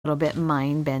little bit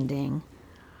mind-bending.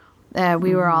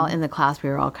 We were all in the class, we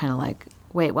were all kind of like,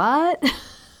 wait, what?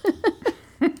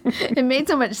 It made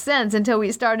so much sense until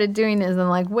we started doing this. And I'm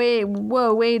like,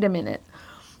 wait a minute.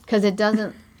 Because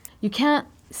you can't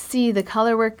see the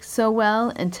color work so well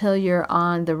until you're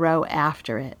on the row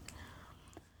after it.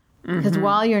 Because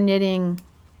while you're knitting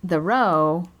the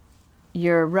row,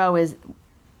 your row is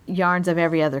yarns of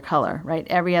every other color, right?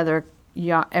 Every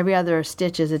other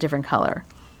stitch is a different color.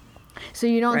 So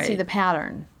you don't see the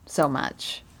pattern so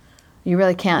much. You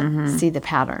really can't see the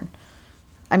pattern.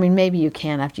 I mean, maybe you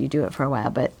can after you do it for a while,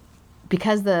 but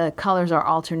because the colors are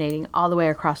alternating all the way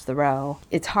across the row,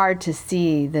 it's hard to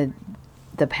see the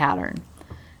pattern.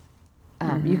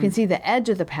 You can see the edge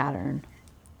of the pattern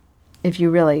if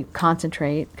you really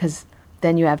concentrate, because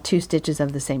then you have 2 stitches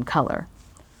of the same color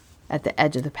at the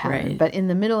edge of the pattern. Right. But in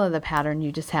the middle of the pattern,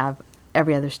 you just have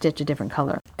every other stitch a different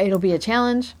color. It'll be a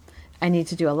challenge. I need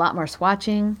to do a lot more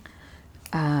swatching.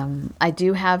 I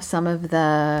do have some of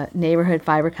the Neighborhood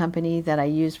Fiber Company that I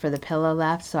use for the pillow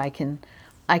left, so I can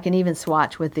even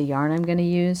swatch with the yarn I'm going to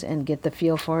use and get the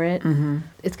feel for it.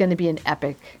 It's going to be an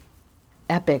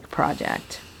epic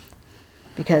project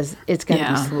because it's going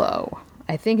to be slow.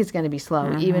 I think it's going to be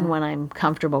slow. Even when I'm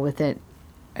comfortable with it,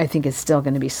 I think it's still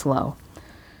going to be slow.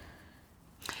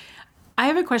 I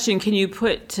have a question. Can you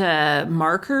put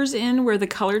markers in where the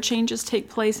color changes take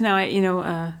place? Now, you know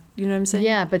what I'm saying?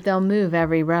 Yeah, but they'll move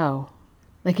every row.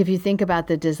 Like if you think about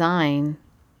the design,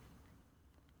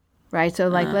 right? So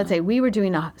like let's say we were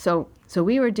doing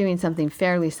we were doing something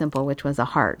fairly simple, which was a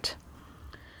heart.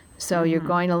 So you're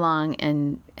going along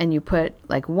and you put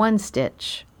like 1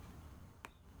 stitch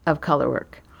of color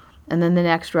work, and then the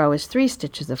next row is 3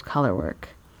 stitches of color work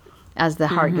as the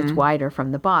heart gets wider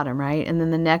from the bottom, right? And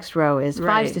then the next row is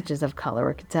 5 stitches of color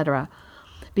work, etc.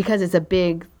 Because it's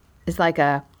like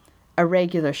a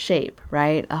regular shape,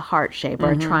 right? A heart shape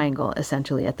or a triangle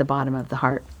essentially at the bottom of the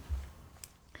heart.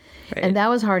 Right. And that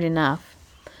was hard enough.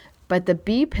 But the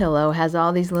bee pillow has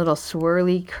all these little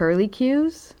swirly curly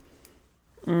cues,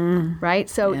 right?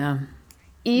 So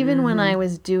even when I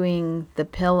was doing the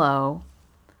pillow,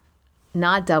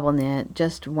 not double knit,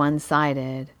 just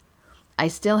one-sided, I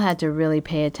still had to really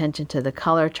pay attention to the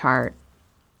color chart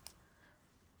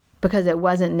because it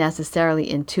wasn't necessarily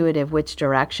intuitive which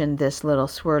direction this little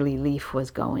swirly leaf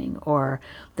was going or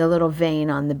the little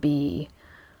vein on the bee,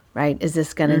 right? Is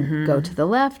this going to go to the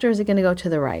left or is it going to go to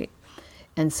the right?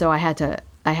 And so I had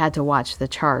to watch the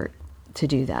chart to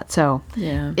do that. So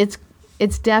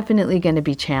it's definitely going to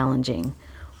be challenging,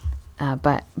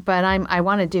 but I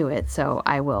want to do it, so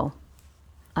I will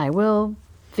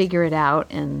figure it out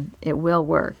and it will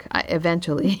work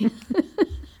eventually.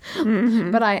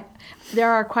 But there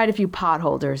are quite a few pot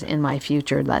holders in my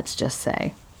future, let's just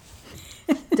say.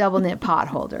 Double knit pot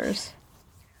holders.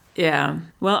 Yeah.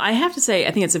 Well, I have to say,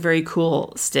 I think it's a very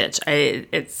cool stitch.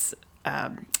 It's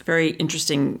a very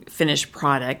interesting finished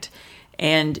product.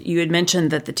 And you had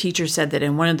mentioned that the teacher said that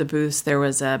in one of the booths there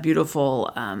was a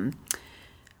beautiful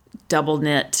double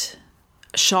knit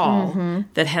shawl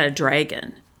that had a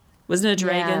dragon. Wasn't it a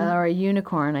dragon? Yeah, or a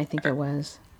unicorn, I think it was.